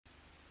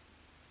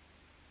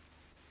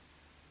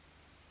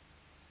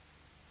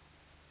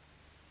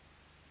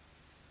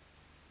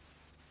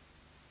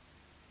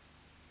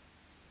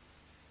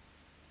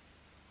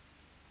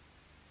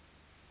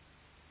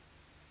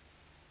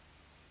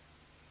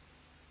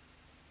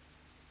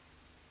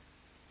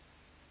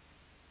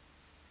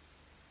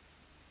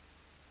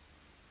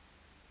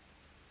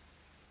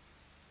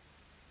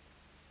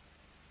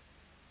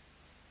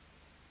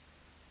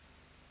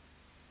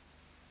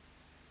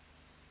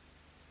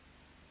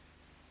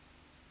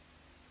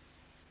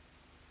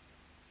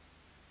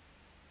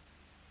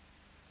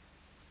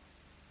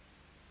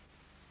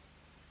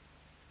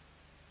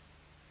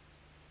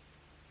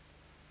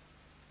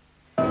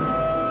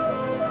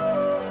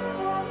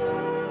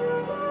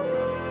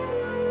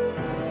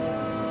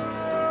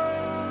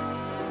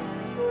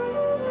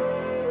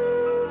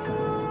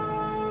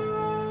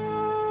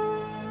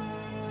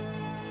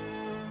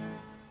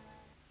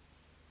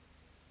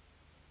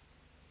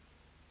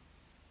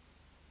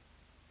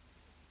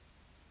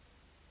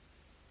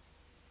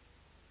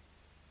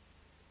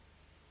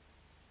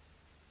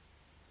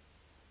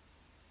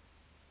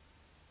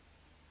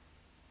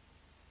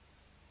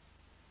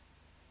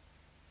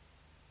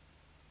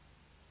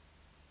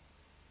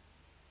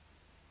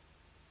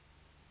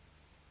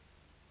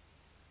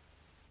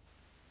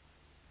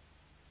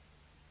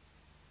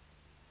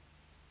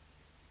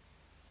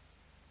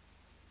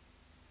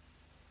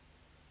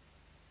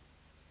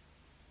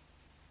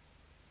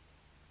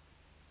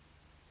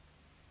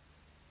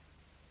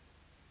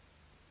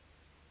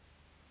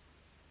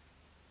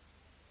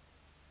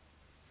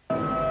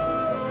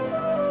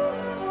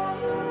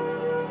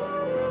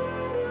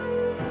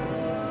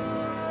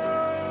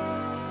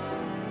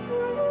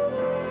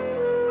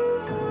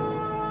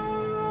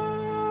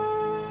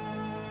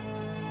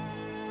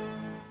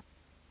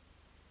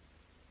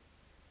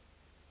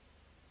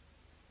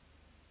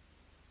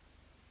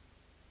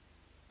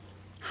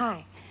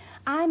Hi,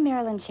 I'm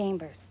Marilyn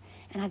Chambers,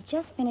 and I've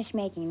just finished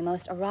making the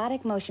most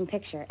erotic motion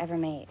picture ever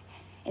made.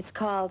 It's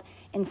called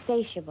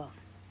Insatiable.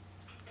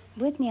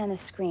 With me on the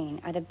screen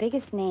are the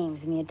biggest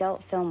names in the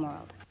adult film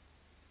world.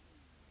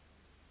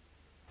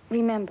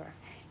 Remember,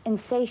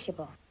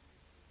 Insatiable.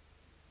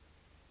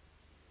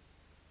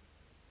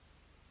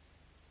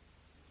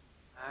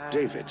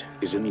 David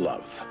is in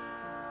love.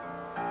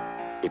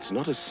 It's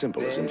not as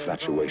simple as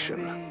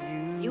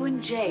infatuation. You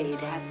and Jade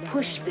have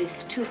pushed this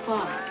too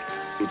far.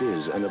 It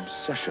is an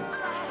obsession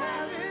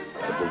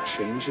that will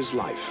change his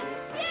life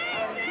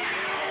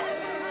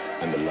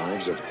and the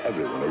lives of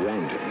everyone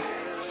around him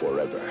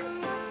forever.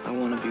 I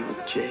want to be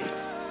with Jade.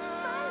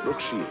 Brooke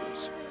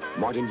Shields,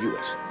 Martin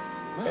Hewitt,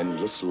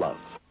 Endless Love.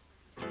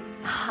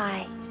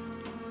 Hi,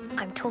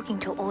 I'm talking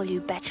to all you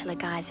bachelor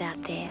guys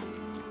out there.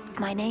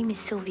 My name is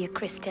Sylvia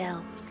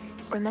Christel.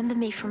 Remember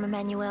me from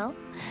Emmanuel,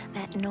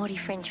 that naughty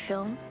French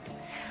film?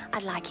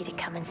 I'd like you to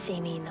come and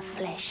see me in the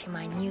flesh in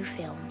my new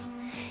film.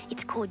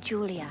 It's called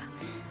Julia.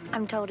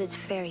 I'm told it's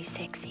very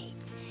sexy.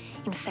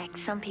 In fact,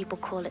 some people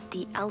call it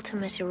the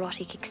ultimate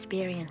erotic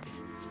experience.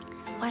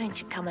 Why don't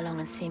you come along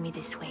and see me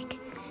this week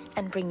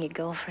and bring your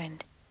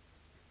girlfriend?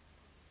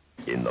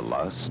 In the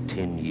last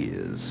 10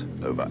 years,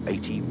 over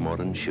 80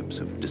 modern ships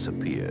have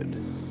disappeared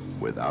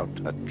without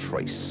a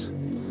trace.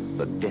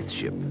 The Death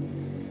Ship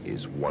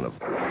is one of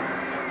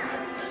them.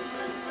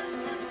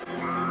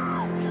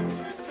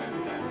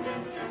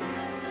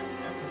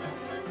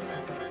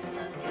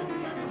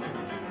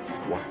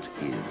 What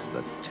is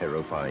the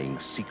terrifying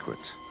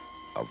secret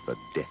of the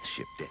Death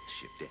Ship, Death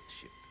Ship, Death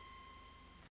Ship?